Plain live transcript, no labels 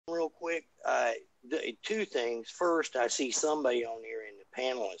two things. First, I see somebody on here in the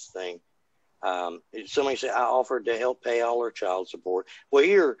panelist thing. Somebody said, I offered to help pay all her child support.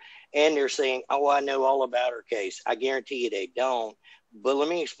 Well, and they're saying, oh, I know all about her case. I guarantee you they don't. But let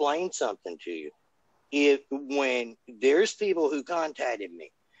me explain something to you. When there's people who contacted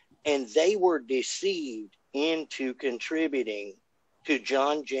me and they were deceived into contributing to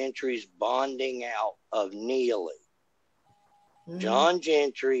John Gentry's bonding out of Neely. Mm-hmm. John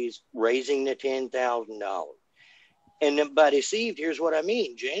Gentry's raising the $10,000. And then by deceived, here's what I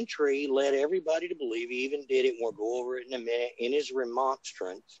mean. Gentry led everybody to believe, he even did it, and we'll go over it in a minute, in his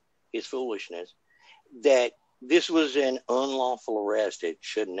remonstrance, his foolishness, that this was an unlawful arrest. It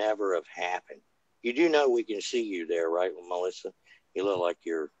should never have happened. You do know we can see you there, right, Melissa? You look like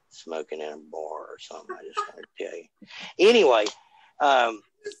you're smoking in a bar or something. I just want to tell you. Anyway, I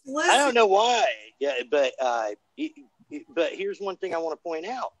don't know why, but here's one thing I want to point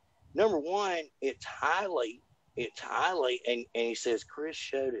out. Number one, it's highly, and he says, Chris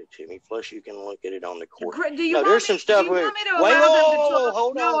showed it to me. Plus, you can look at it on the court. Do you want me to allow them to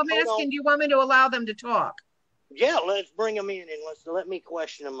talk? No, I'm asking, do you want me to allow them to talk? Yeah, let's bring them in and let me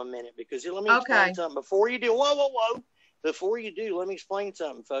question them a minute, because let me explain something before you do. Whoa. Before you do, let me explain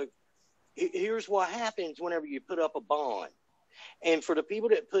something, folks. Here's what happens whenever you put up a bond. And for the people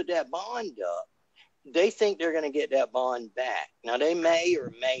that put that bond up, they think they're going to get that bond back. Now, they may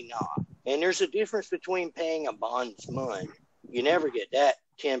or may not. And there's a difference between paying a bondsman. You never get that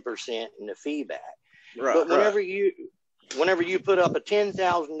 10% in the fee back. Right, but whenever you put up a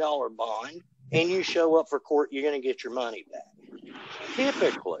 $10,000 bond and you show up for court, you're going to get your money back.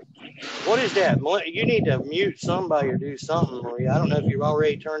 Typically. What is that? You need to mute somebody or do something, Maria. I don't know if you've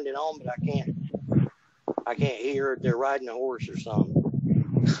already turned it on, but I can't hear if they're riding a horse or something.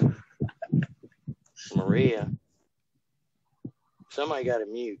 Maria. Somebody got to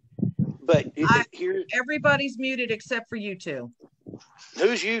mute. But everybody's muted except for you two.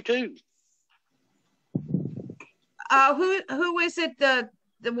 Who's you two? Who is it? The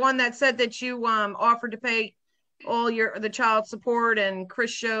one that said that you offered to pay all the child support, and Chris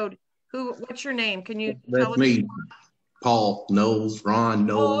showed. What's your name? Can you tell us? That's me. Paul Knowles, Ron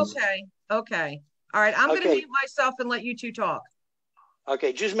Knowles. Oh, okay. All right. I'm going to mute myself and let you two talk.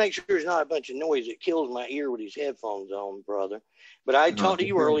 Okay, just make sure there's not a bunch of noise that kills my ear with these headphones on, brother. But I talked to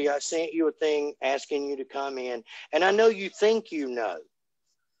you earlier. I sent you a thing asking you to come in, and I know you think you know.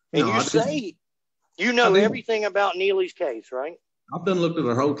 And you say you know everything about Neely's case, right? I've done looked at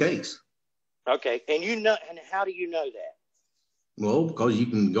her whole case. Okay, and you know, and how do you know that? Well, because you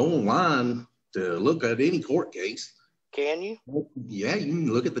can go online to look at any court case. Can you? Yeah, you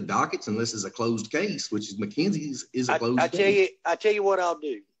can look at the dockets, and this is a closed case, which is McKenzie's is a closed case. I tell you what I'll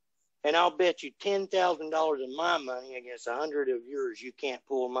do, and I'll bet you $10,000 of my money against 100 of yours. You can't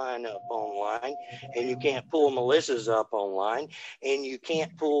pull mine up online, and you can't pull Melissa's up online, and you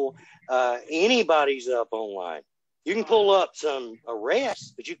can't pull anybody's up online. You can pull up some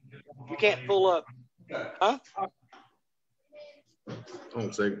arrests, but you can't pull up, huh? Hold on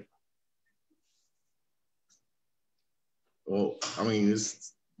a second. Well, I mean,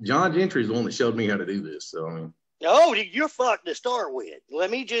 John Gentry's the one that showed me how to do this. So, I mean. Oh, you're fucked to start with. Let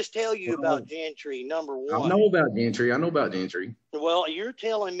me just tell you about Gentry, number one. I know about Gentry. Well, you're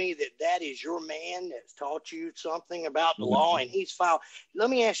telling me that is your man that's taught you something about the law, and he's filed. Let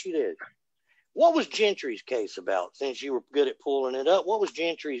me ask you this. What was Gentry's case about, since you were good at pulling it up? What was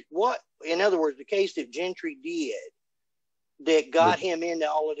Gentry's, in other words, the case that Gentry did that got him into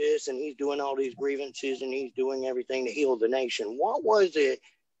all of this, and he's doing all these grievances, and he's doing everything to heal the nation. What was it?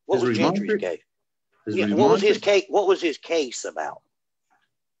 What was Gentry's case? What was his case? What was his case about?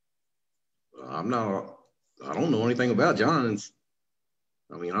 I don't know anything about John's.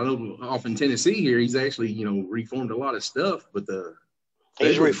 I mean, I know off in Tennessee here, he's actually, reformed a lot of stuff, but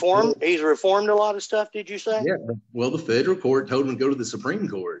he's reformed a lot of stuff, did you say? Yeah. Well, the federal court told him to go to the Supreme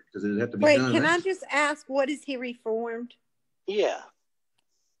Court because it'd have to be done. Wait, can I just ask, what is he reformed? Yeah.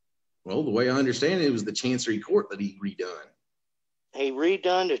 Well, the way I understand it, it was the Chancery Court that he redone. He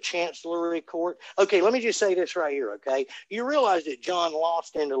redone the Chancellery Court. Okay, let me just say this right here, okay? You realize that John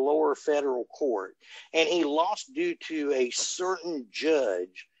lost in the lower federal court, and he lost due to a certain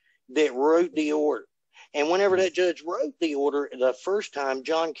judge that wrote the order. And whenever that judge wrote the order the first time,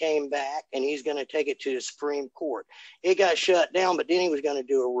 John came back, and he's going to take it to the Supreme Court. It got shut down, but then he was going to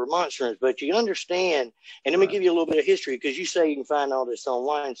do a remonstrance. But you understand, and let me give you a little bit of history, because you say you can find all this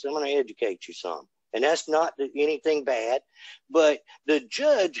online, so I'm going to educate you some. And that's not anything bad. But the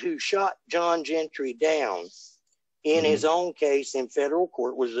judge who shot John Gentry down in his own case in federal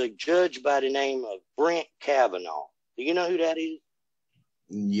court was a judge by the name of Brent Kavanaugh. Do you know who that is?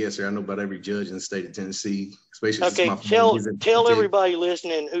 Yes, sir. I know about every judge in the state of Tennessee, especially since Okay, my family is tell everybody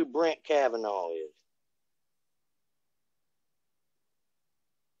listening who Brent Kavanaugh is.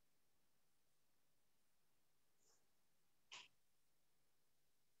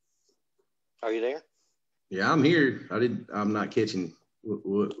 Are you there? Yeah, I'm here. I'm not catching.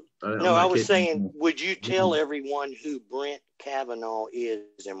 No, I was saying, would you tell everyone who Brent Kavanaugh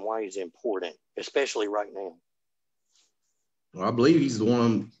is and why he's important, especially right now? Well, I believe he's the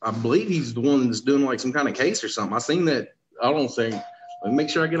one. I believe he's the one that's doing like some kind of case or something. I seen that. I don't think. Let me make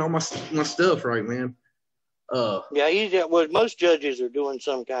sure I get all my stuff right, man. Yeah, well, most judges are doing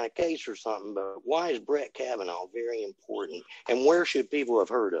some kind of case or something. But why is Brett Kavanaugh very important, and where should people have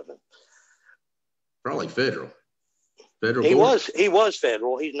heard of him? Probably federal. Federal. He was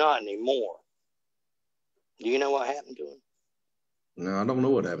federal. He's not anymore. Do you know what happened to him? No, I don't know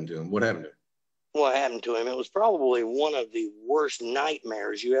what happened to him. What happened to him? What happened to him? It was probably one of the worst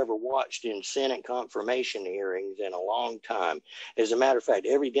nightmares you ever watched in Senate confirmation hearings in a long time. As a matter of fact,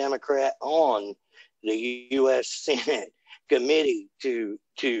 every Democrat on the U.S. Senate committee to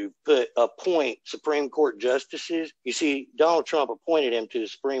appoint Supreme Court justices. You see, Donald Trump appointed him to the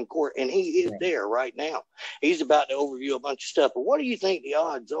Supreme Court, and he is there right now. He's about to overview a bunch of stuff. But what do you think the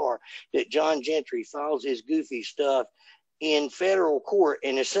odds are that John Gentry files his goofy stuff in federal court,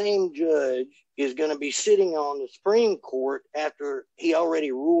 and the same judge is going to be sitting on the Supreme Court after he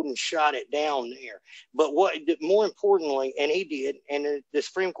already ruled and shot it down there? But what more importantly, and he did, and the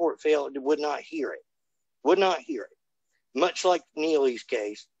Supreme Court would not hear it. Much like Neely's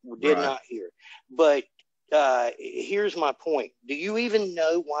case, did not hear it. But here's my point. Do you even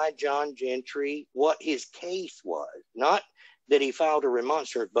know why John Gentry, what his case was? Not that he filed a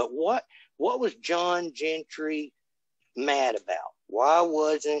remonstrance, but what was John Gentry mad about? Why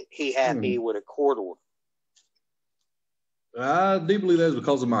wasn't he happy with a court order? I do believe that was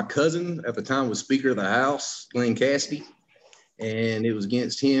because of my cousin at the time was Speaker of the House, Glenn Cassidy, and it was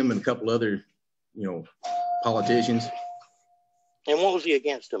against him and a couple other, politicians. And what was he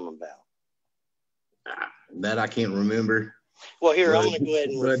against him about? That I can't remember. Well, here, I'm going to go ahead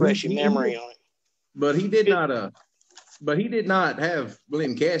and refresh your memory on it. But he did not. But he did not have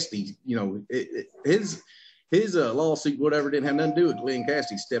Glenn Cassidy. His lawsuit, whatever, didn't have nothing to do with Glenn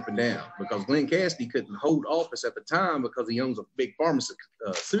Cassidy stepping down, because Glenn Cassidy couldn't hold office at the time because he owns a big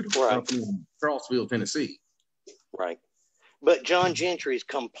pharmaceutical company in Crossville, Tennessee. Right. But John Gentry's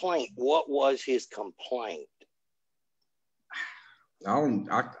complaint, what was his complaint?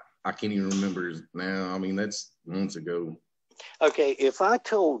 I can't even remember now. I mean, that's months ago. Okay, if I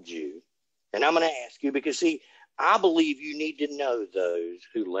told you, and I'm going to ask you, because see, I believe you need to know those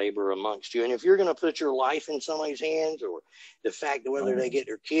who labor amongst you. And if you're going to put your life in somebody's hands, or the fact that whether they get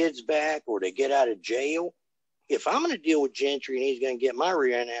their kids back or they get out of jail, if I'm going to deal with Gentry and he's going to get my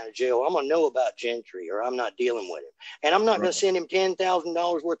rear end out of jail, I'm going to know about Gentry, or I'm not dealing with him. And I'm not going to send him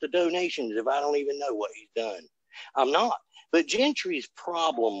 $10,000 worth of donations if I don't even know what he's done. I'm not. But Gentry's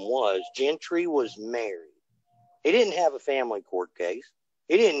problem was Gentry was married. He didn't have a family court case.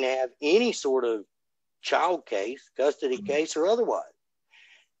 He didn't have any sort of child case, custody case, or otherwise.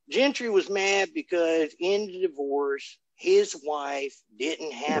 Gentry was mad because in the divorce, his wife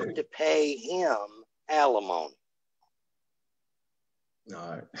didn't have to pay him alimony. All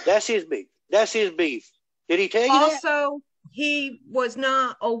right. That's his beef. Did he tell you also, that? He was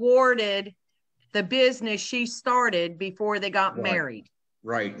not awarded the business she started before they got married.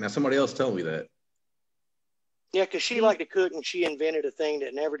 Right. Now, somebody else told me that. Yeah, because she liked to cook, and she invented a thing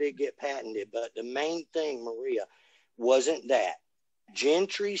that never did get patented. But the main thing, Maria, wasn't that.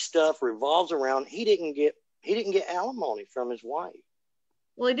 Gentry's stuff revolves around he didn't get alimony from his wife.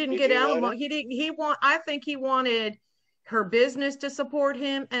 Well, he didn't get alimony. I think he wanted her business to support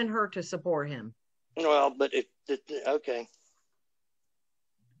him and her to support him. Well, but okay.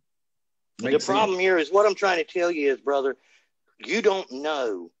 Makes the problem here is what I'm trying to tell you is, brother, you don't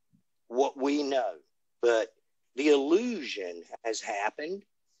know what we know, but the illusion has happened.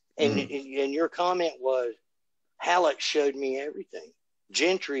 And your comment was, Halleck showed me everything.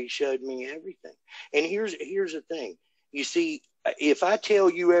 Gentry showed me everything. And here's the thing. You see, if I tell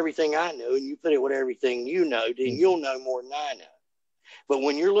you everything I know and you put it with everything you know, then you'll know more than I know. But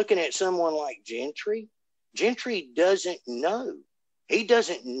when you're looking at someone like Gentry doesn't know. He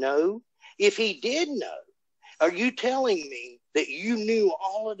doesn't know. If he did know, are you telling me that you knew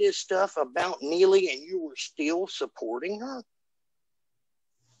all of this stuff about Neely and you were still supporting her?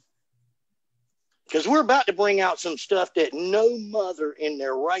 Because we're about to bring out some stuff that no mother in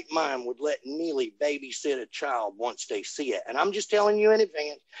their right mind would let Neely babysit a child once they see it. And I'm just telling you in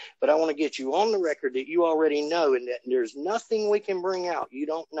advance, but I want to get you on the record that you already know, and that there's nothing we can bring out you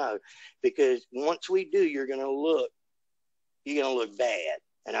don't know. Because once we do, you're going to look bad.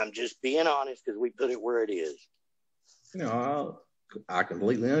 And I'm just being honest because we put it where it is. I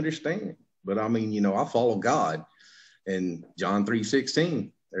completely understand. But I mean, I follow God. And John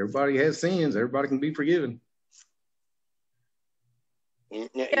 3:16. Everybody has sins. Everybody can be forgiven.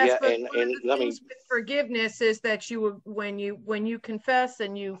 Yes, but and let me. Forgiveness is that when you confess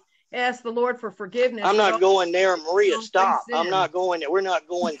and you ask the Lord for forgiveness. I'm not going there, Maria. Stop. I'm not going there. We're not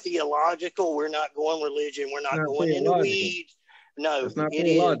going theological. We're not going religion. We're not going in the weeds. No, it's not it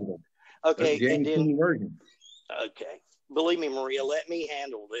theological. Is. Okay. And then, okay. Believe me, Maria, let me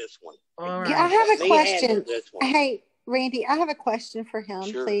handle this one. All right. I have a question. Hey, Randy, I have a question for him,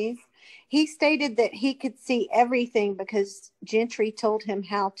 sure. Please. He stated that he could see everything because Gentry told him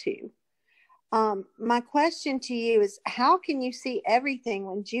how to. My question to you is, how can you see everything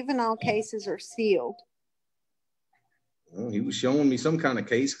when juvenile cases are sealed? Well, he was showing me some kind of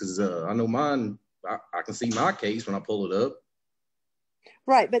case because I know mine. I can see my case when I pull it up.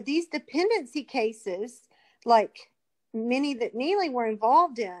 Right, but these dependency cases, like many that Neely were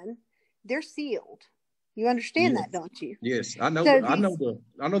involved in, they're sealed. You understand that, don't you? Yes, I know. So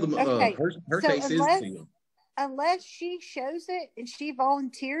I know okay. Her case is sealed. Unless she shows it and she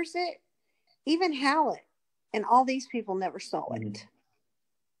volunteers it, even Hallett and all these people never saw it.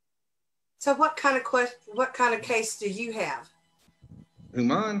 So what kind of case do you have?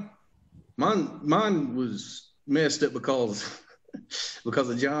 Mine was messed up because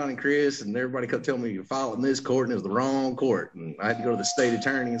of John and Chris, and everybody kept telling me you filed in this court and it was the wrong court. And I had to go to the state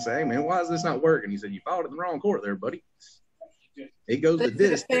attorney and say, hey man, why is this not working? He said, you filed in the wrong court there, buddy. It goes to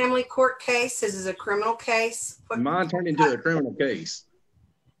this. Is it a family court case? Is it a criminal case? Mine turned into a criminal case.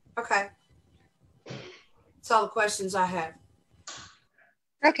 Okay. That's all the questions I have.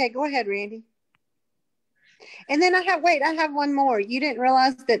 Okay, go ahead, Randy. And then I have one more. You didn't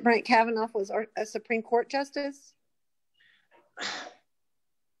realize that Brent Kavanaugh was a Supreme Court justice?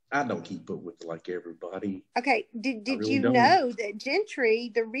 I don't keep up with it like everybody. Okay, did really you know that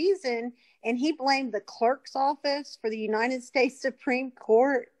Gentry, the reason, and he blamed the clerk's office for the United States Supreme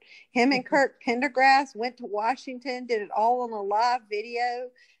Court. Him and Kirk Pendergrass went to Washington, did it all on a live video,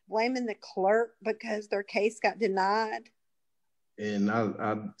 blaming the clerk because their case got denied. And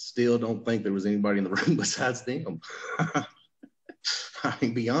I still don't think there was anybody in the room besides them. I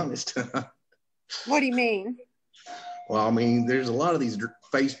mean, be honest. What do you mean? Well, I mean, there's a lot of these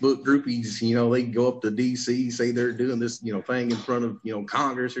Facebook groupies, they go up to DC, say they're doing this, thing in front of,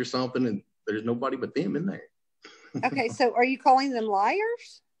 Congress or something, and there's nobody but them in there. Okay, so are you calling them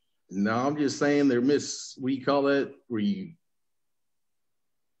liars? No, I'm just saying they're what do you call that?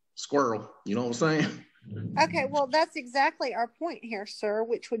 Squirrel, you know what I'm saying? Okay, well, that's exactly our point here, sir,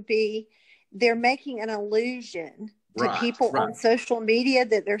 which would be they're making an illusion to people on social media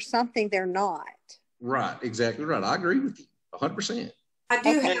that there's something they're not. Right, exactly right. I agree with you 100%. I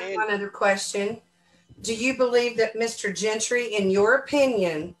do have one other question. Do you believe that Mr. Gentry, in your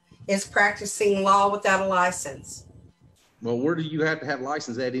opinion, is practicing law without a license? Well, where do you have to have a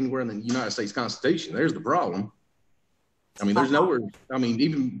license at anywhere in the United States Constitution? There's the problem. I mean, there's nowhere. I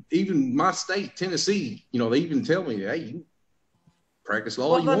mean, even my state, Tennessee, they even tell me, hey, you practice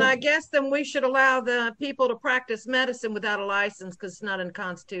law. Well, then I guess we should allow the people to practice medicine without a license because it's not in the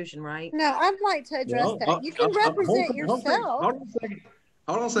Constitution, right? No, I'd like to address that. You can represent yourself. Hold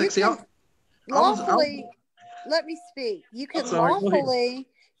on a second. Lawfully, let me speak. You can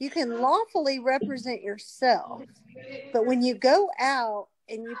lawfully represent yourself, but when you go out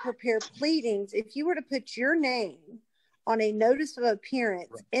and you prepare pleadings, if you were to put your name on a notice of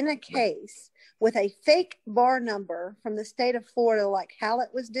appearance in a case with a fake bar number from the state of Florida, like Hallett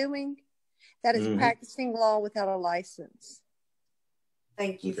was doing, that is practicing law without a license.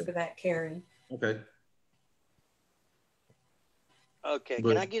 Thank you for that, Karen. Okay.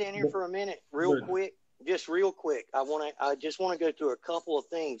 Can I get in here for a minute, quick? Just real quick. I just want to go through a couple of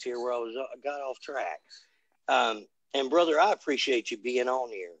things here where I got off track. And brother, I appreciate you being on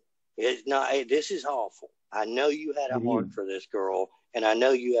here. This is awful. I know you had a heart for this girl, and I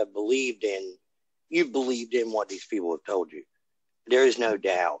know you believed in what these people have told you. There is no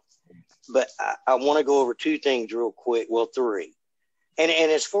doubt. But I want to go over two things real quick. Well, three. And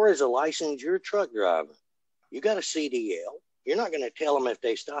as far as a license, you're a truck driver. You got a CDL. You're not going to tell them if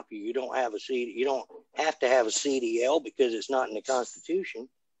they stop you. You don't have you don't have to have a CDL because it's not in the Constitution.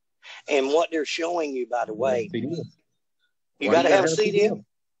 And what they're showing you, by the way, you got to have a CDL.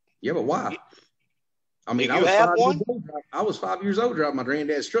 Yeah, but why? I mean, Do you have one? I was 5 years old driving my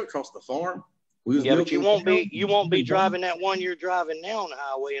granddad's truck across the farm. We was But you won't be driving that. that one you're driving now on the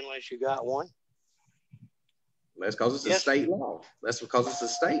highway unless you got one. That's because it's a state law. That's because it's a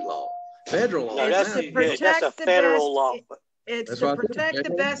state law. Federal law. No, that's a federal law. It's to protect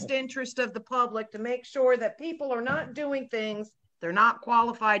the best interest of the public, to make sure that people are not doing things they're not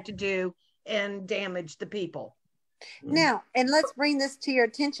qualified to do and damage the people. Now, and let's bring this to your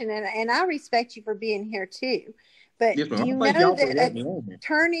attention, and I respect you for being here too. But Yes, do you know that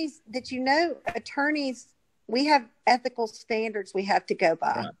attorneys, we have ethical standards we have to go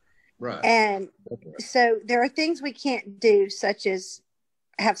by. Right. And so there are things we can't do, such as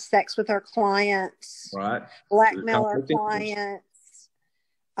have sex with our clients, right, blackmail our clients,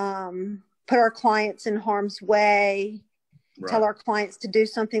 put our clients in harm's way, tell our clients to do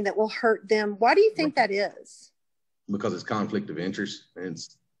something that will hurt them. Why do you think that is? Because it's conflict of interest. And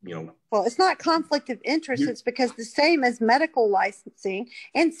it's, well, it's not conflict of interest. It's because the same as medical licensing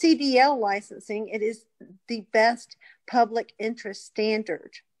and CDL licensing, it is the best public interest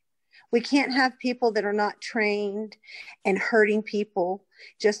standard. We can't have people that are not trained and hurting people,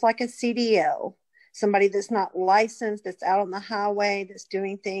 just like a CDL, somebody that's not licensed, that's out on the highway, that's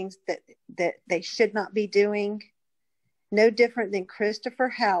doing things that they should not be doing. No different than Christopher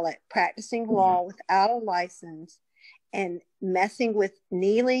Hallett practicing law without a license and messing with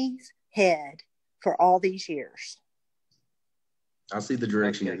Neely's head for all these years. I see the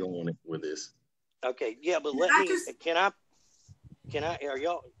direction you're going with this. Okay, yeah, but can I, are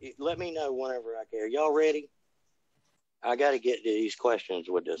y'all, let me know whenever I can. Are y'all ready? I got to get to these questions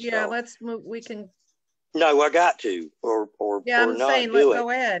with this. Yeah, let's move. We can. No, I got to, or I'm not saying, do it. Go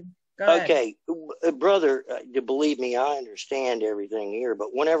ahead. Okay, brother, believe me, I understand everything here,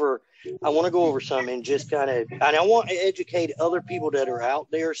 but whenever I want to go over something and just kind of, and I want to educate other people that are out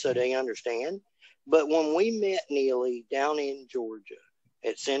there so they understand. But when we met Neely down in Georgia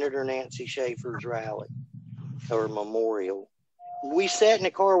at Senator Nancy Schaefer's rally or memorial, we sat in the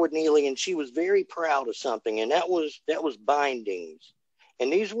car with Neely, and she was very proud of something, and that was bindings.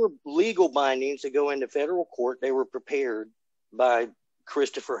 And these were legal bindings that go into federal court. They were prepared by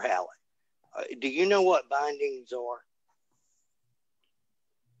Christopher Hallett. Do you know what bindings are?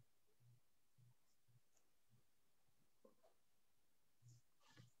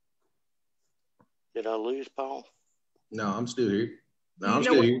 Did I lose Paul? No, I'm still here. I'm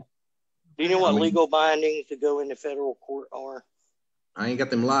still here. Do you know what legal bindings that go into federal court are? I ain't got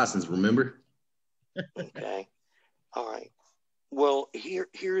them licensed, remember? Okay. All right. Well,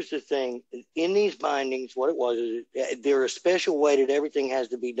 here's the thing. In these bindings, what it was is they're a special way that everything has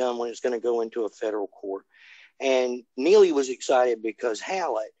to be done when it's going to go into a federal court. And Neely was excited because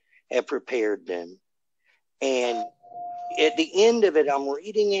Hallett had prepared them. And at the end of it, I'm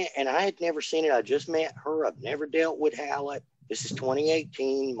reading it, and I had never seen it. I just met her. I've never dealt with Hallett. This is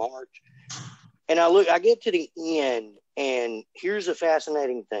 2018, March. And I get to the end, and here's a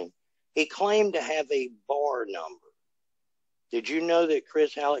fascinating thing. He claimed to have a bar number. Did you know that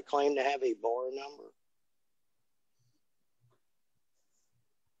Chris Hallett claimed to have a bar number?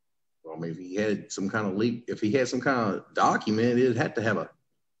 Well, I mean, if he had some kind of document, it'd have to have a,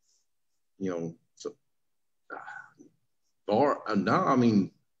 bar. That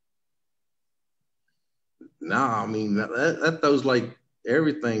throws like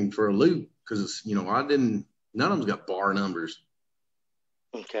everything for a loop, because none of them's got bar numbers.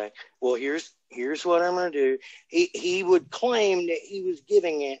 Okay. Well, here's what I'm going to do. He would claim that he was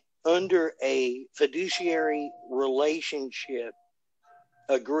giving it under a fiduciary relationship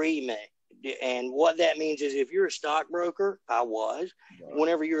agreement. And what that means is, if you're a stockbroker, I was,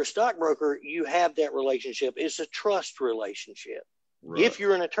 whenever you're a stockbroker, you have that relationship. It's a trust relationship. Right. If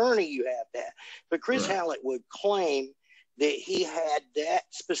you're an attorney, you have that. But Chris Hallett would claim that he had that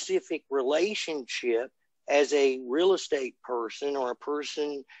specific relationship as a real estate person, or a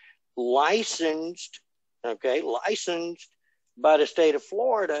person licensed by the state of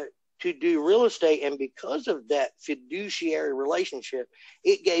Florida to do real estate. And because of that fiduciary relationship,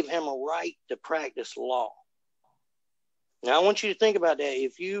 it gave him a right to practice law. Now, I want you to think about that.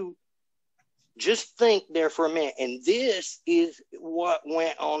 If you just think there for a minute, and this is what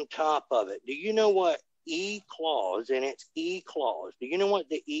went on top of it. Do you know what E clause, and it's E clause. Do you know what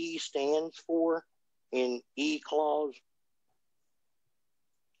the E stands for in E clause?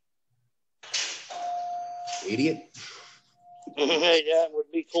 Idiot. That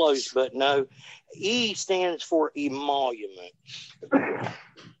would be close, but no. E stands for emolument.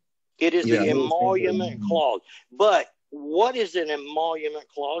 It is the emolument clause. But what is an emolument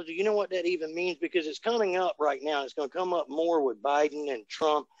clause? Do you know what that even means? Because it's coming up right now. It's going to come up more with Biden and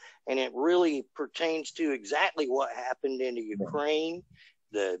Trump, and it really pertains to exactly what happened in the Ukraine,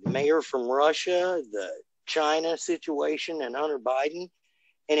 the mayor from Russia, the China situation, and Hunter Biden.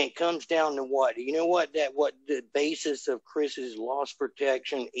 And it comes down to what? You know what the basis of Chris's loss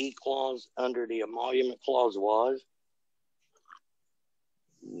protection clause under the emolument clause was?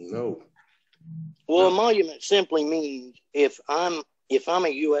 No. Well, emolument simply means if I'm a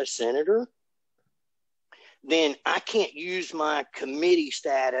U.S. senator, then I can't use my committee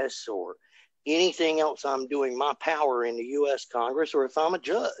status or anything else I'm doing, my power in the U.S. Congress, or if I'm a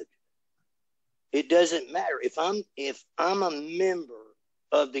judge. It doesn't matter. If I'm a member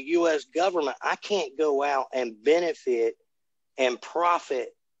of the U.S. government, I can't go out and benefit and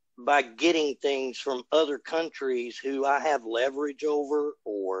profit by getting things from other countries who I have leverage over,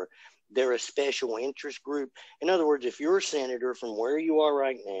 or they're a special interest group. In other words, if your senator from where you are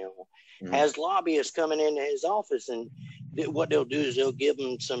right now has lobbyists coming into his office, and what they'll do is they'll give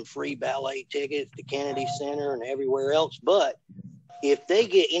them some free ballet tickets to Kennedy Center and everywhere else. But if they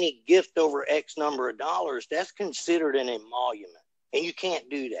get any gift over X number of dollars, that's considered an emolument, and you can't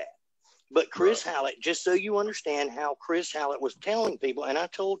do that. But Chris Hallett, just so you understand how Chris Hallett was telling people, and I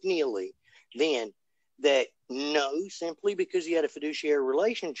told Neely then that no, simply because he had a fiduciary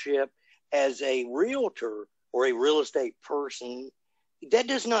relationship as a realtor or a real estate person, that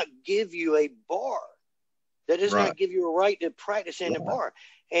does not give you a bar. That does not give you a right to practice in the bar.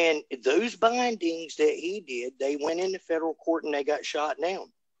 And those bindings that he did, they went into federal court and they got shot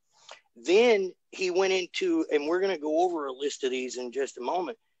down. Then he went into, and we're going to go over a list of these in just a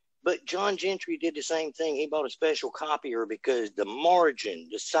moment, but John Gentry did the same thing. He bought a special copier because the margin,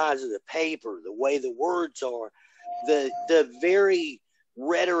 the size of the paper, the way the words are, the very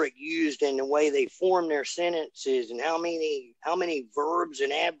rhetoric used and the way they form their sentences, and how many verbs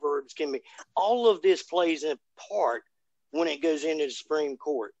and adverbs can be, all of this plays a part when it goes into the Supreme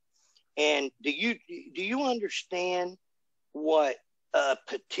Court. And do you understand what a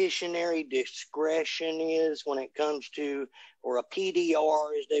petitionary discretion is when it comes to, or a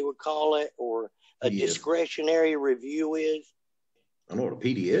PDR as they would call it, or a discretionary review is? I know what a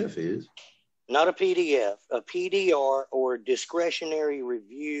PDF is. Not a PDF, a PDR, or discretionary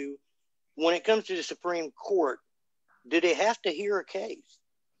review. When it comes to the Supreme Court, do they have to hear a case?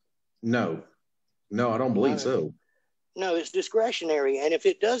 No, I don't believe so. No, it's discretionary. And if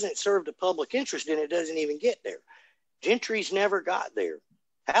it doesn't serve the public interest, then it doesn't even get there. Gentry's never got there.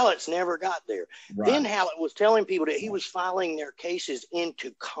 Hallett's never got there. Then Hallett was telling people that he was filing their cases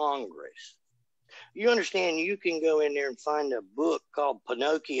into Congress. You understand, you can go in there and find a book called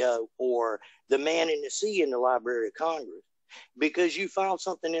Pinocchio or The Man in the Sea in the Library of Congress. Because you filed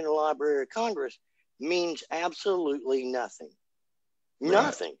something in the Library of Congress means absolutely nothing.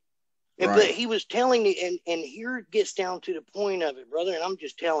 Nothing. But he was telling me, and here it gets down to the point of it, brother, and I'm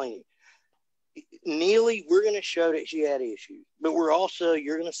just telling you, Neely, we're going to show that she had issues, but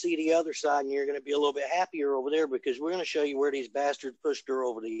you're going to see the other side, and you're going to be a little bit happier over there, because we're going to show you where these bastards pushed her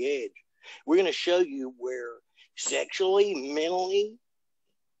over the edge. We're going to show you where sexually, mentally,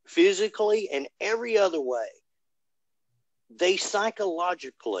 physically, and every other way, they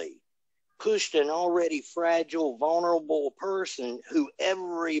psychologically pushed an already fragile, vulnerable person who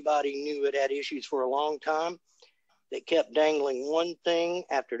everybody knew had issues for a long time. They kept dangling one thing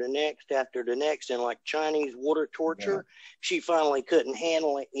after the next, and like Chinese water torture, she finally couldn't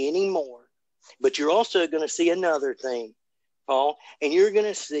handle it anymore. But you're also going to see another thing, Paul, and you're going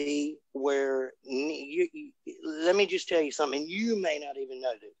to see where, let me just tell you something, you may not even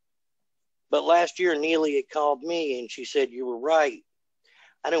know this, but last year Neely had called me and she said, you were right.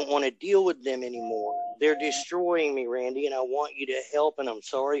 I don't want to deal with them anymore. They're destroying me, Randy, and I want you to help, and I'm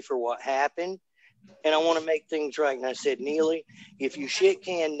sorry for what happened, and I want to make things right. And I said, Neely, if you shit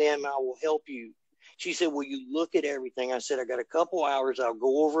can them, I will help you. She said, will you look at everything? I said, I got a couple hours. I'll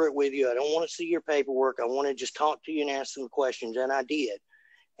go over it with you. I don't want to see your paperwork. I want to just talk to you and ask some questions. And I did.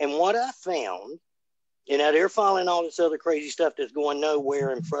 And what I found, and now they're filing all this other crazy stuff that's going nowhere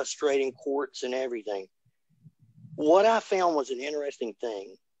and frustrating courts and everything. What I found was an interesting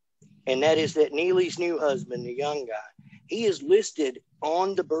thing, and that is that Neely's new husband, the young guy, he is listed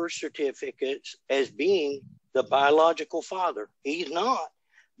on the birth certificates as being the biological father. He's not.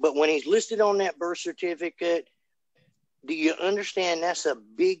 But when he's listed on that birth certificate, do you understand that's a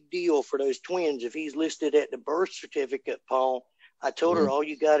big deal for those twins if he's listed at the birth certificate, Paul? I told her, all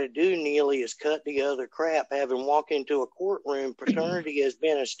you got to do, Neely, is cut the other crap. Having walked into a courtroom, paternity has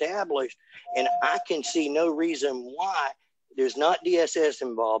been established, and I can see no reason why there's not DSS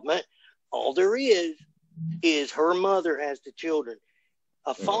involvement. All there is is her mother has the children.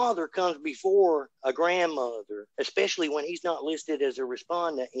 A father comes before a grandmother, especially when he's not listed as a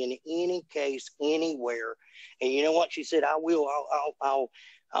respondent in any case anywhere. And you know what? She said, I will.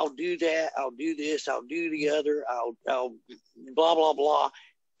 I'll do that. I'll do this. I'll do the other. I'll blah, blah, blah.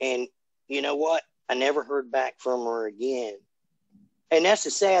 And you know what? I never heard back from her again. And that's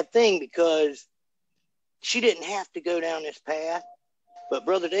a sad thing because she didn't have to go down this path. But,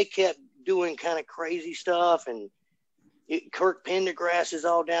 brother, they kept doing kind of crazy stuff. And Kirk Pendergrass is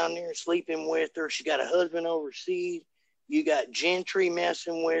all down there sleeping with her. She got a husband overseas. You got Gentry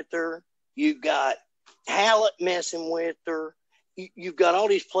messing with her. You got Hallett messing with her. You've got all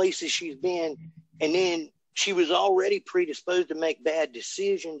these places she's been. And then she was already predisposed to make bad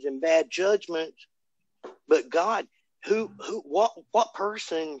decisions and bad judgments. But God, what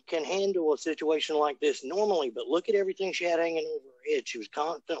person can handle a situation like this normally? But look at everything she had hanging over her head. She was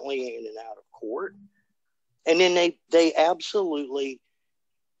constantly in and out of court. And then they absolutely,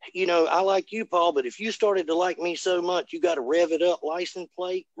 you know, I like you, Paul, but if you started to like me so much, you got a Rev It Up license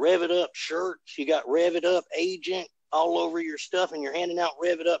plate, Rev It Up shirts, you got Rev It Up agent all over your stuff, and you're handing out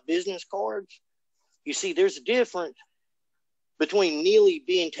Rev It Up business cards. You see, there's a difference between Neely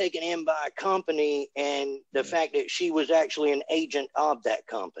being taken in by a company and the fact that she was actually an agent of that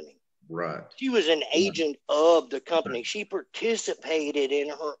company. Right. She was an agent of the company. She participated in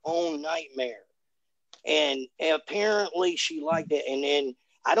her own nightmare. And apparently she liked it. And then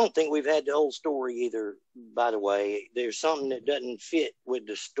I don't think we've had the whole story either, by the way. There's something that doesn't fit with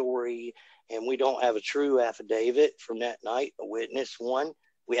the story, and we don't have a true affidavit from that night, a witness one.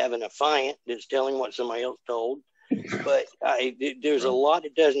 We have an affiant that's telling what somebody else told. But there's a lot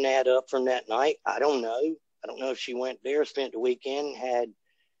that doesn't add up from that night. I don't know. I don't know if she went there, spent the weekend, had,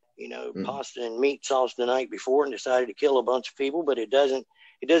 you know, pasta and meat sauce the night before and decided to kill a bunch of people, but it doesn't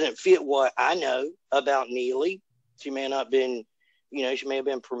fit what I know about Neely. She may not been, you know, she may have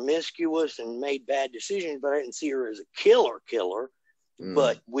been promiscuous and made bad decisions, but I didn't see her as a killer.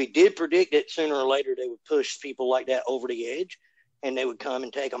 But we did predict that sooner or later they would push people like that over the edge and they would come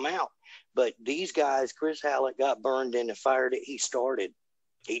and take them out. But these guys, Chris Hallett got burned in the fire that he started.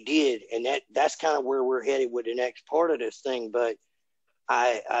 He did. And that's kind of where we're headed with the next part of this thing. But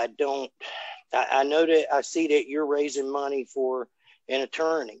I know that I see that you're raising money for an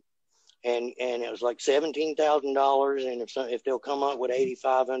attorney, and it was like $17,000, and if they'll come up with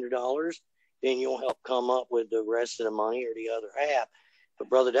 $8,500, then you'll help come up with the rest of the money or the other half. But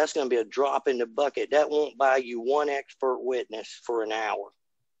brother, that's going to be a drop in the bucket. That won't buy you one expert witness for an hour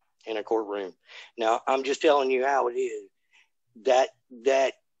in a courtroom. Now I'm just telling you how it is.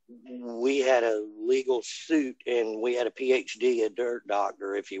 That we had a legal suit, and we had a PhD, a dirt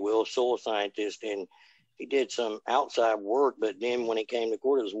doctor, if you will, soil scientist, and he did some outside work, but then when he came to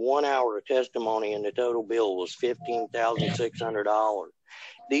court, it was 1 hour of testimony, and the total bill was $15,600.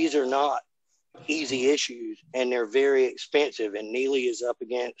 These are not easy issues, and they're very expensive, and Neely is up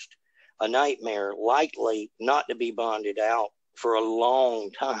against a nightmare, likely not to be bonded out for a long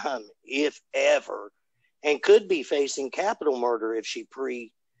time, if ever, and could be facing capital murder if she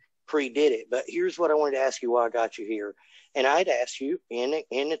pre-did it. But here's what I wanted to ask you while I got you here, and I'd ask you in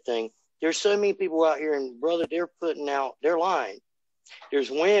the thing. There's so many people out here, and brother, they're lying. There's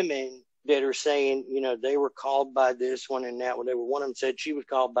women that are saying, you know, they were called by this one and that one. One of them said she was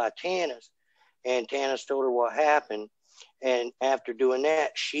called by Tanis, and Tanis told her what happened. And after doing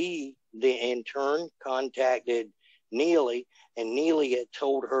that, she in turn contacted Neely, and Neely had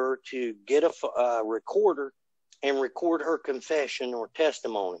told her to get a recorder and record her confession or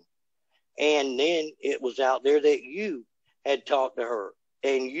testimony. And then it was out there that you had talked to her,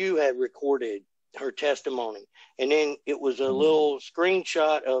 and you had recorded her testimony. And then it was a little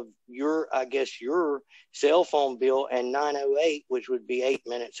screenshot of your cell phone bill and 908, which would be 8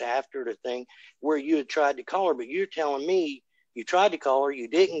 minutes after the thing, where you had tried to call her. But you're telling me you tried to call her, you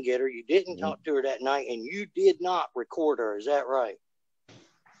didn't get her, you didn't talk to her that night, and you did not record her. Is that right?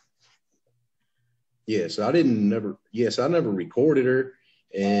 Yes, I never recorded her.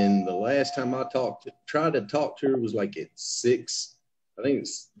 And the last time I tried to talk to her was like at 6. I think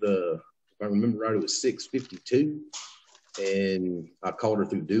if I remember right, it was 6:52, and I called her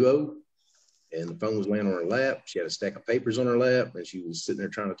through Duo, and the phone was laying on her lap. She had a stack of papers on her lap, and she was sitting there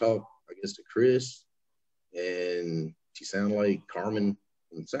trying to talk, I guess, to Chris, and she sounded like Carmen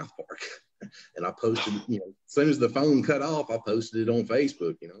from South Park. And I posted, as soon as the phone cut off, I posted it on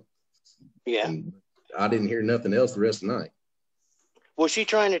Facebook, Yeah. And I didn't hear nothing else the rest of the night. Was she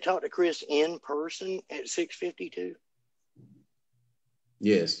trying to talk to Chris in person at 6:52?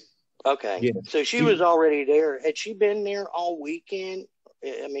 Yes. Okay. Yeah. So she was already there. Had she been there all weekend?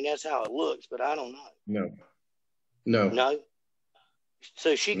 I mean, that's how it looks, but I don't know. No.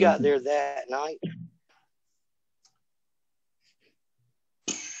 So she got there that night.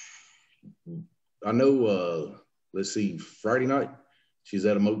 I know, let's see, Friday night, she's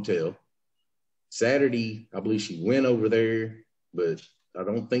at a motel. Saturday, I believe she went over there, but I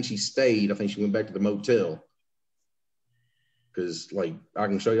don't think she stayed. I think she went back to the motel. Because, like, I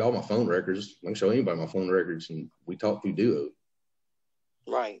can show you all my phone records. I can show anybody my phone records, and we talked through Duo.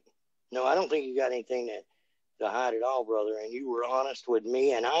 Right. No, I don't think you got anything to hide at all, brother. And you were honest with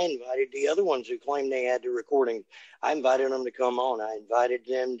me, and I invited the other ones who claimed they had the recording. I invited them to come on. I invited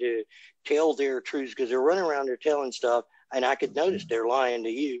them to tell their truths, because they're running around there telling stuff, and I could notice they're lying to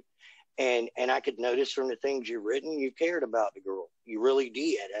you. And I could notice from the things you've written, you cared about the girl. You really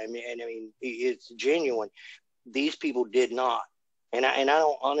did. I mean, it's genuine. These people did not. And I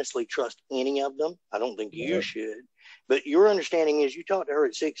don't honestly trust any of them. I don't think you should. But your understanding is you talked to her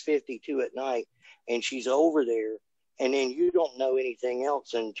at 6:52 at night, and she's over there, and then you don't know anything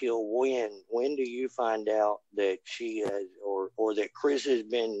else until when? When do you find out that she has, or that Chris has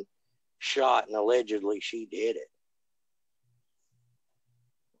been shot and allegedly she did it?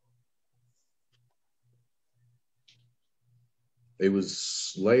 It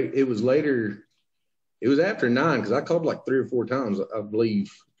was late. It was later. It was after 9, because I called like 3 or 4 times. I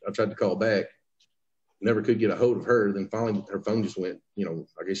believe I tried to call back, never could get a hold of her. Then finally, her phone just went.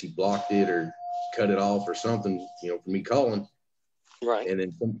 I guess she blocked it or cut it off or something. For me calling. Right. And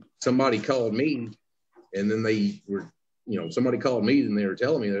then somebody called me, and then they were, somebody called me, and they were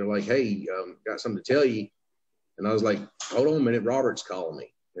telling me, they're like, "Hey, got something to tell you." And I was like, "Hold on a minute, Robert's calling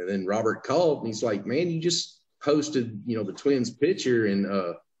me." And then Robert called, and he's like, "Man, you just posted, the twins' picture and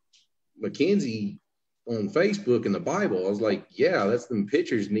Mackenzie on Facebook in the Bible." I was like, "Yeah, that's them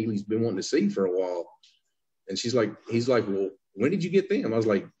pictures Neely's been wanting to see for a while." And he's like, "Well, when did you get them?" I was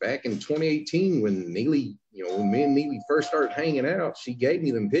like, "Back in 2018 when Neely, when me and Neely first started hanging out, she gave me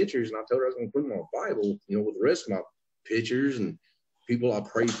them pictures, and I told her I was going to put them on a Bible, with the rest of my pictures and people I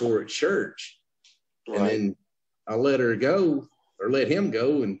pray for at church." Right. And then I let him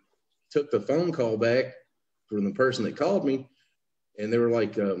go, and took the phone call back from the person that called me, and they were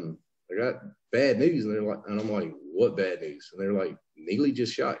like, "I got bad news." And I'm like, "What bad news?" And they're like, "Neely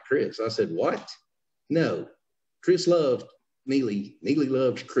just shot Chris." I said, "What?" "No, Chris loved Neely. Neely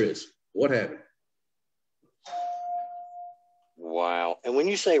loved Chris. What happened?" Wow. And when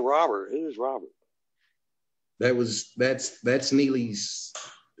you say Robert, who's Robert? That's Neely's,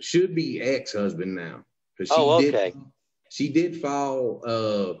 should be ex-husband now. Okay. She did file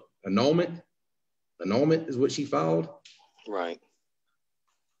annulment. Annulment is what she filed. Right.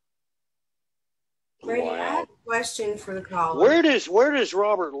 Brady, wow. I have a question for the caller. Where does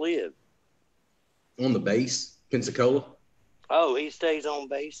Robert live? On the base, Pensacola. Oh, he stays on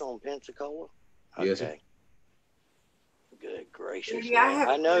base on Pensacola? Okay. Yes, sir. Good gracious. Brady,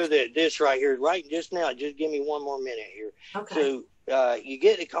 I know that this right here, right just now, just give me one more minute here. Okay. So you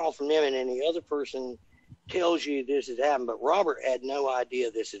get a call from them, and then the other person tells you this has happened, but Robert had no idea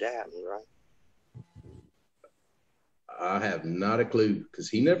this had happened, right? I have not a clue, because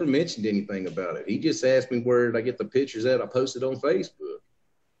he never mentioned anything about it. He just asked me where did I get the pictures at I posted on Facebook.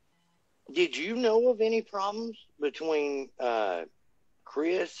 Did you know of any problems between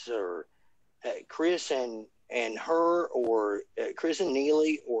Chris and her, or Chris and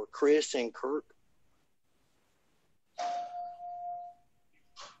Neely, or Chris and Kirk?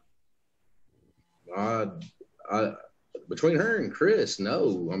 Between her and Chris,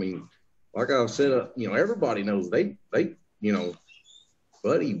 no. I mean, like I said, everybody knows they, buddy.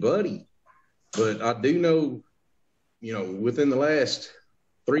 But I do know, within the last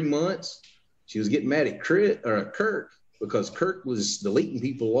 3 months, she was getting mad at Kirk, because Kirk was deleting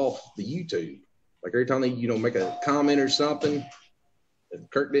people off the YouTube. Like every time they, make a comment or something, if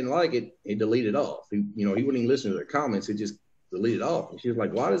Kirk didn't like it, he'd delete it off. He wouldn't even listen to their comments. He'd just delete it off. And she was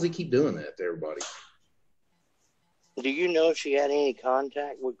like, "Why does he keep doing that to everybody?" Do you know if she had any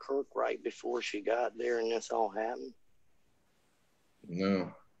contact with Kirk right before she got there and this all happened?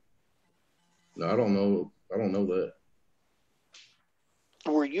 No, I don't know. I don't know that.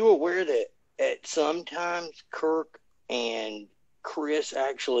 Were you aware that at sometimes Kirk and Chris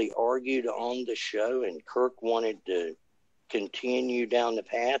actually argued on the show, and Kirk wanted to continue down the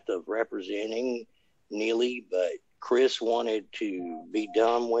path of representing Neely, but Chris wanted to be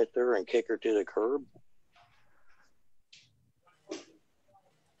done with her and kick her to the curb?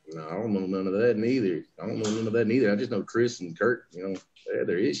 No, I don't know none of that neither. I just know Chris and Kirk, they had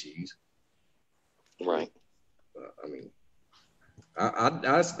their issues. Right. I mean,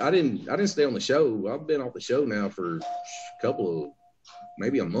 I didn't stay on the show. I've been off the show now for a couple of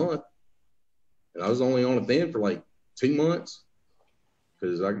maybe a month. And I was only on it then for like 2 months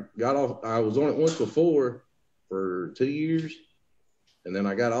because I got off. I was on it once before for 2 years. And then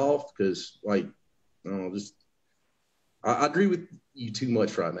I got off because, like, I don't know, just I agree with you too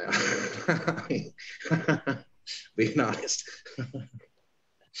much right now. I mean, being honest.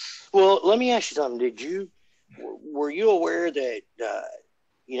 Well, let me ask you something. Were you aware that,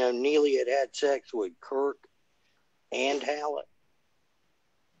 Neely had sex with Kirk and Hallett?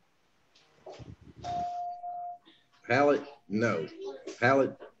 Hallett, no.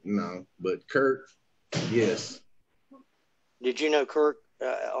 Hallett, no. But Kirk, yes. Did you know Kirk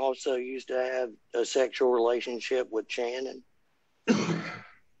also used to have a sexual relationship with Shannon?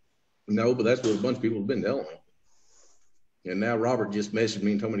 No, but that's what a bunch of people have been telling me. And now Robert just messaged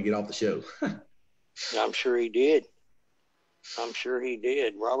me and told me to get off the show. I'm sure he did.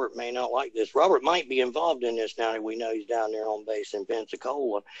 Robert may not like this. Robert might be involved in this now that we know he's down there on base in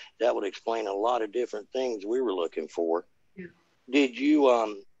Pensacola. That would explain a lot of different things we were looking for. Yeah. Did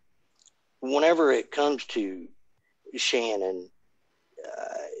you, whenever it comes to Shannon,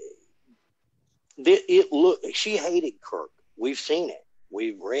 she hated Kirk. We've seen it.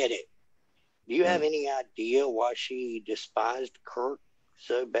 We've read it. Do you have any idea why she despised Kirk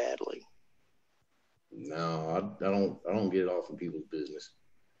so badly? No, I don't get it off of people's business.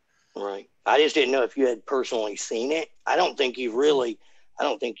 Right. I just didn't know if you had personally seen it. I don't think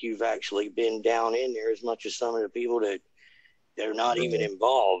you've actually been down in there as much as some of the people that they're not even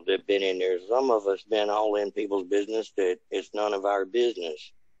involved have been in there. Some of us been all in people's business that it's none of our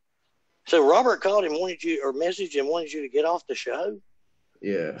business. So Robert called and messaged and wanted you to get off the show?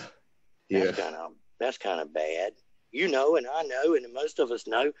 Yeah. That's kind of bad. You know, and I know, and most of us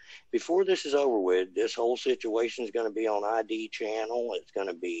know, before this is over with, this whole situation is going to be on ID channel. It's going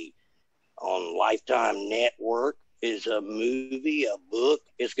to be on Lifetime Network. It's a movie, a book.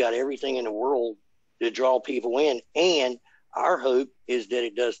 It's got everything in the world to draw people in. And our hope is that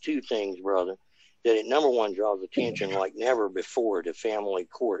it does two things, brother. That it, number one, draws attention like never before to family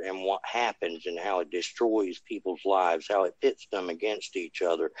court and what happens and how it destroys people's lives, how it pits them against each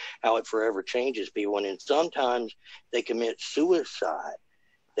other, how it forever changes people. And then sometimes they commit suicide.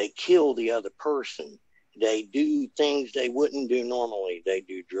 They kill the other person. They do things they wouldn't do normally. They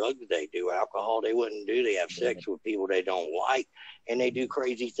do drugs. They do alcohol they wouldn't do. They have sex with people they don't like. And they do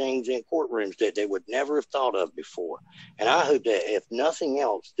crazy things in courtrooms that they would never have thought of before. And I hope that if nothing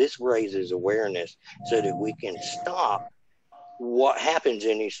else, this raises awareness so that we can stop what happens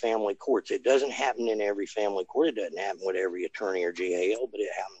in these family courts. It doesn't happen in every family court. It doesn't happen with every attorney or GAL, but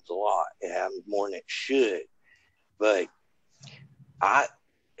it happens a lot. It happens more than it should. But I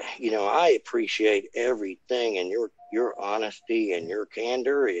appreciate everything, and your honesty and your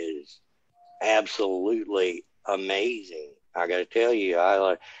candor is absolutely amazing. I got to tell you,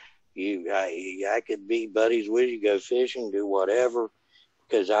 I could be buddies with you, go fishing, do whatever,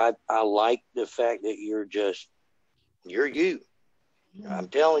 because I like the fact that you're you. I'm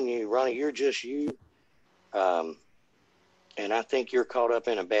telling you, Ronnie, you're just you. And I think you're caught up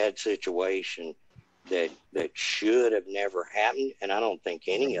in a bad situation that should have never happened, and I don't think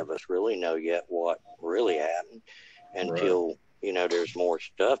any of us really know yet what really happened until there's more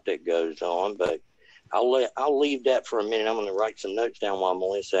stuff that goes on. But I'll leave that for a minute. I'm going to write some notes down while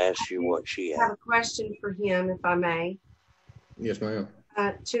Melissa asks you what she had. I have a question for him, if I may. Yes, ma'am.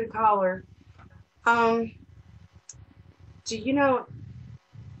 To the caller, do you know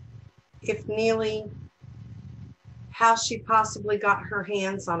if Neely, how she possibly got her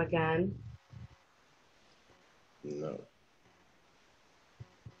hands on a gun? No.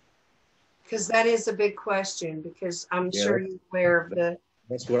 Because that is a big question, because I'm sure you're aware of the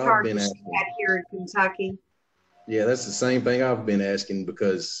that's what I've been asking here in Kentucky. Yeah, that's the same thing I've been asking,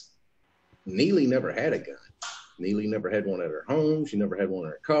 because Neely never had a gun. Neely never had one at her home. She never had one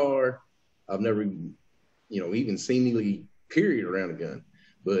in her car. I've never, even seen Neely, period, around a gun.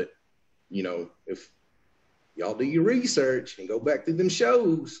 But, if y'all do your research and go back through them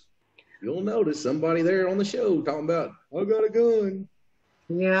shows, you'll notice somebody there on the show talking about, I got a gun.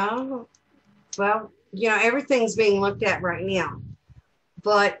 Yeah. Well, everything's being looked at right now.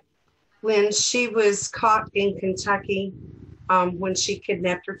 But when she was caught in Kentucky, when she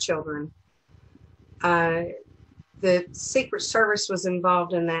kidnapped her children, the Secret Service was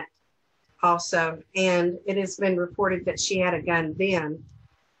involved in that also. And it has been reported that she had a gun then,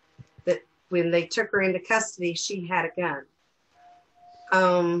 that when they took her into custody, she had a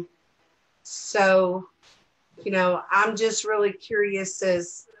gun. So, I'm just really curious,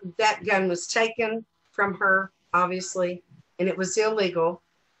 as that gun was taken from her, obviously, and it was illegal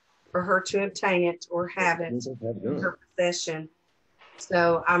for her to obtain it or have it in her possession.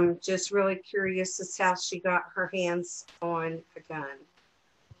 So I'm just really curious as to how she got her hands on a gun.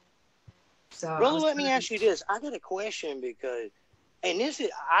 So Brother, let me ask you this. I got a question because, and this is,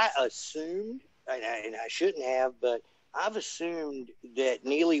 I assumed, and I shouldn't have, but I've assumed that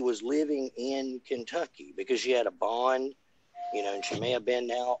Neely was living in Kentucky because she had a bond, and she may have been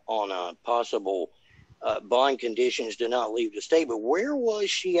out on a possible bond conditions to not leave the state. But where was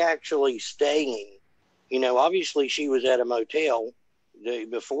she actually staying? Obviously she was at a motel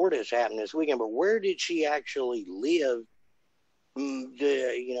before this happened this weekend, but where did she actually live,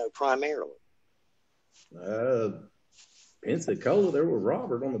 primarily? Pensacola, there was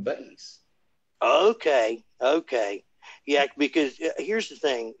Robert on the base. Okay. Yeah, because here's the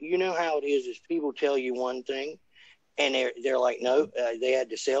thing. You know how it is people tell you one thing, and they're like, no, they had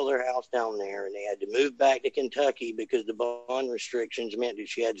to sell their house down there, and they had to move back to Kentucky because the bond restrictions meant that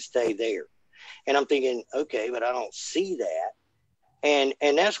she had to stay there. And I'm thinking, okay, but I don't see that. And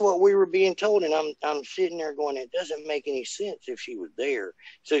that's what we were being told. And I'm sitting there going, it doesn't make any sense if she was there.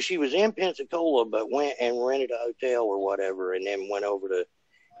 So she was in Pensacola, but went and rented a hotel or whatever, and then went over to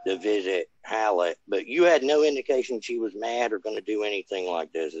visit Hallett. But you had no indication she was mad or going to do anything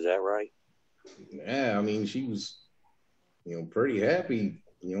like this. Is that right? Yeah, I mean, she was, pretty happy.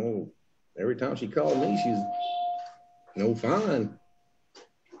 Every time she called me, she's, fine.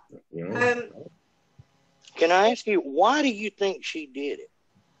 Can I ask you, why do you think she did it?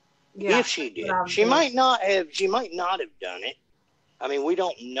 Yeah, if she did, she might not have done it. I mean, we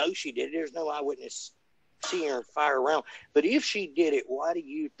don't know she did it. There's no eyewitness seeing her fire around. But if she did it, why do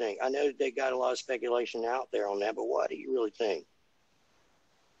you think? I know they got a lot of speculation out there on that, but why do you really think?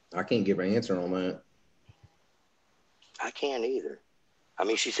 I can't give an answer on that. I can't either. I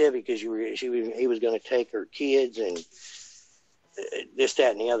mean, she said because he was going to take her kids and this,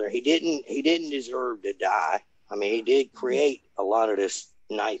 that, and the other. He didn't deserve to die. I mean, he did create a lot of this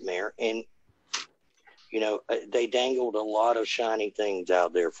nightmare, and they dangled a lot of shiny things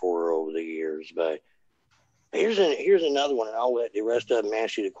out there for her over the years. But here's another one, and I'll let the rest of them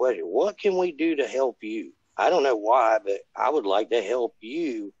ask you the question. What can we do to help you? I don't know why, but I would like to help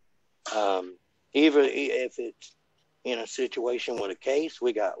you. Even if it's in a situation with a case,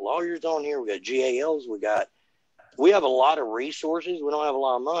 we got lawyers on here, we got GALs, we have a lot of resources. We don't have a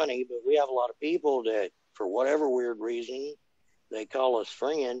lot of money, but we have a lot of people that, for whatever weird reason, they call us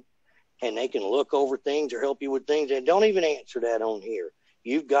friend, and they can look over things or help you with things. And don't even answer that on here.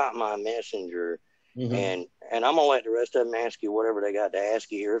 You've got my messenger, and I'm gonna let the rest of them ask you whatever they got to ask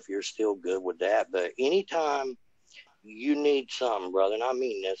you here if you're still good with that. But anytime you need something, brother, and I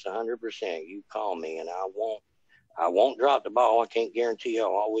mean this 100%, you call me, and I won't drop the ball. I can't guarantee I'll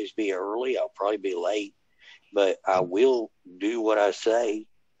always be early. I'll probably be late, but I will do what I say.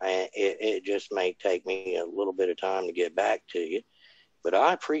 And it just may take me a little bit of time to get back to you. But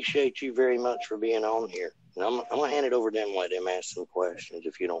I appreciate you very much for being on here. And I'm going to hand it over to them and let them ask some questions,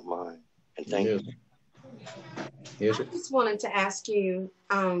 if you don't mind. And thank you. Yes, sir. I just wanted to ask you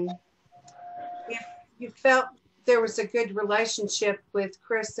if you felt there was a good relationship with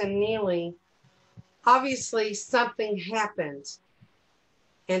Chris and Neely. Obviously, something happened,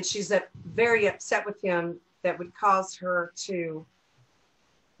 and she's very upset with him that would cause her to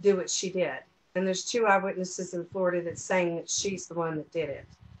do what she did. And there's 2 eyewitnesses in Florida that's saying that she's the one that did it.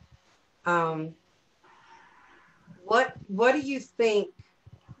 What do you think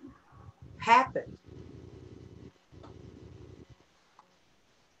happened?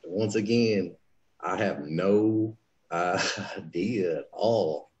 Once again, I have no idea at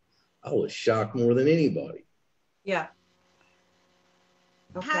all. I was shocked more than anybody. Yeah.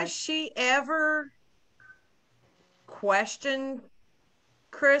 Okay. Has she ever questioned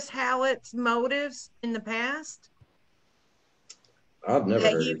Chris Hallett's motives in the past? I've never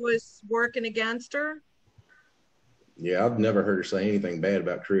that heard he was working against her. Yeah, I've never heard her say anything bad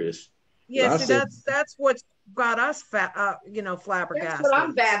about Chris. Yeah, see, that's what's got us, flabbergasted. That's what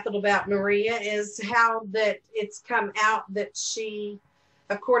I'm baffled about, Maria, is how that it's come out that she,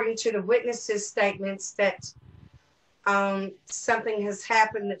 according to the witnesses' statements, that something has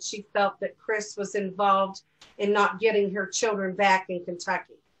happened that she felt that Chris was involved in not getting her children back in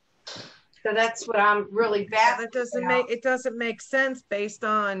Kentucky. So that's what I'm really baffled about. It doesn't make sense based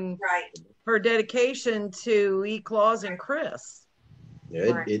on her dedication to E-Claus and Chris.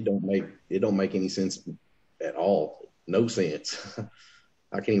 Yeah, it don't make any sense at all. No sense.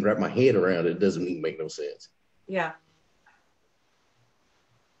 I can't even wrap my head around it. It doesn't even make no sense. Yeah.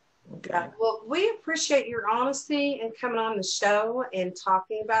 Okay. Well, we appreciate your honesty and coming on the show and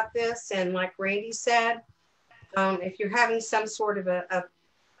talking about this. And like Randy said, if you're having some sort of a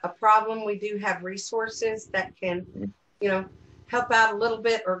problem, we do have resources that can, help out a little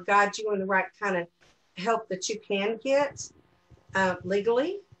bit or guide you in the right kind of help that you can get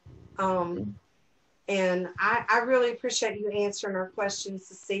legally. And I really appreciate you answering our questions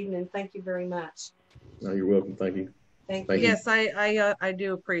this evening. Thank you very much. No, you're welcome. Thank you. Thank you. Yes, I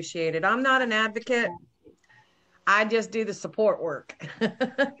do appreciate it. I'm not an advocate. I just do the support work.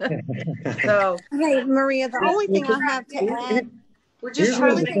 So, Hey, Maria, the only thing I have to add, We're just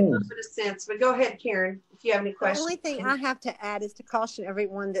trying to make a little bit of sense. But go ahead, Karen, if you have any the questions. only thing I have to add is to caution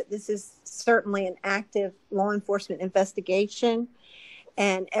everyone that this is certainly an active law enforcement investigation,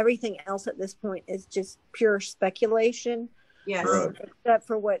 and everything else at this point is just pure speculation. Yes. Except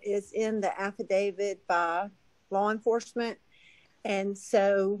for what is in the affidavit by law enforcement. And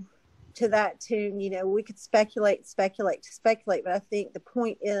so to that tune, you know, we could speculate, but I think the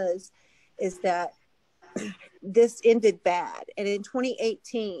point is that this ended bad. And in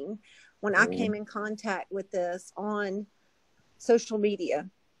 2018, when I came in contact with this on social media,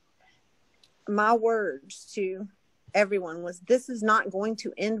 my words to everyone was, this is not going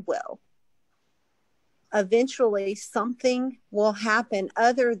to end well. Eventually something will happen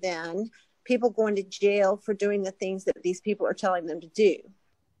other than people going to jail for doing the things that these people are telling them to do.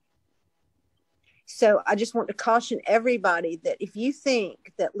 So I just want to caution everybody that if you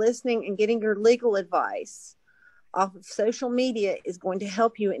think that listening and getting your legal advice off of social media is going to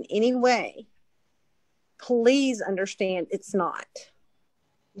help you in any way, please understand it's not.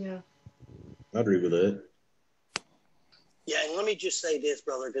 Yeah. I agree with that. Yeah, and let me just say this,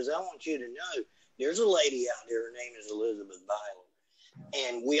 brother, because I want you to know there's a lady out there, her name is Elizabeth Byland.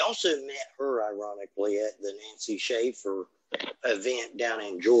 And we also met her, ironically, at the Nancy Schaefer event down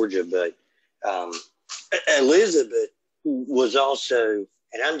in Georgia. But Elizabeth was also,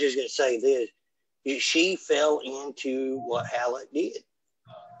 and I'm just going to say this, she fell into what Hallett did.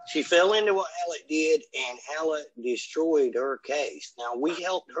 She fell into what Hallett did, and Hallett destroyed her case. Now, we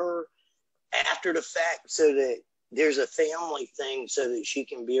helped her after the fact so that there's a family thing so that she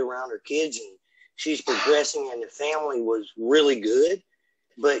can be around her kids, and she's progressing, and the family was really good.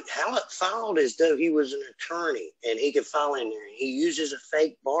 But Hallett filed as though he was an attorney and he could file in there. He uses a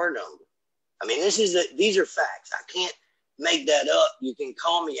fake bar number. I mean, these are facts. I can't make that up. You can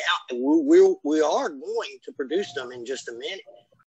call me out, and we are going to produce them in just a minute.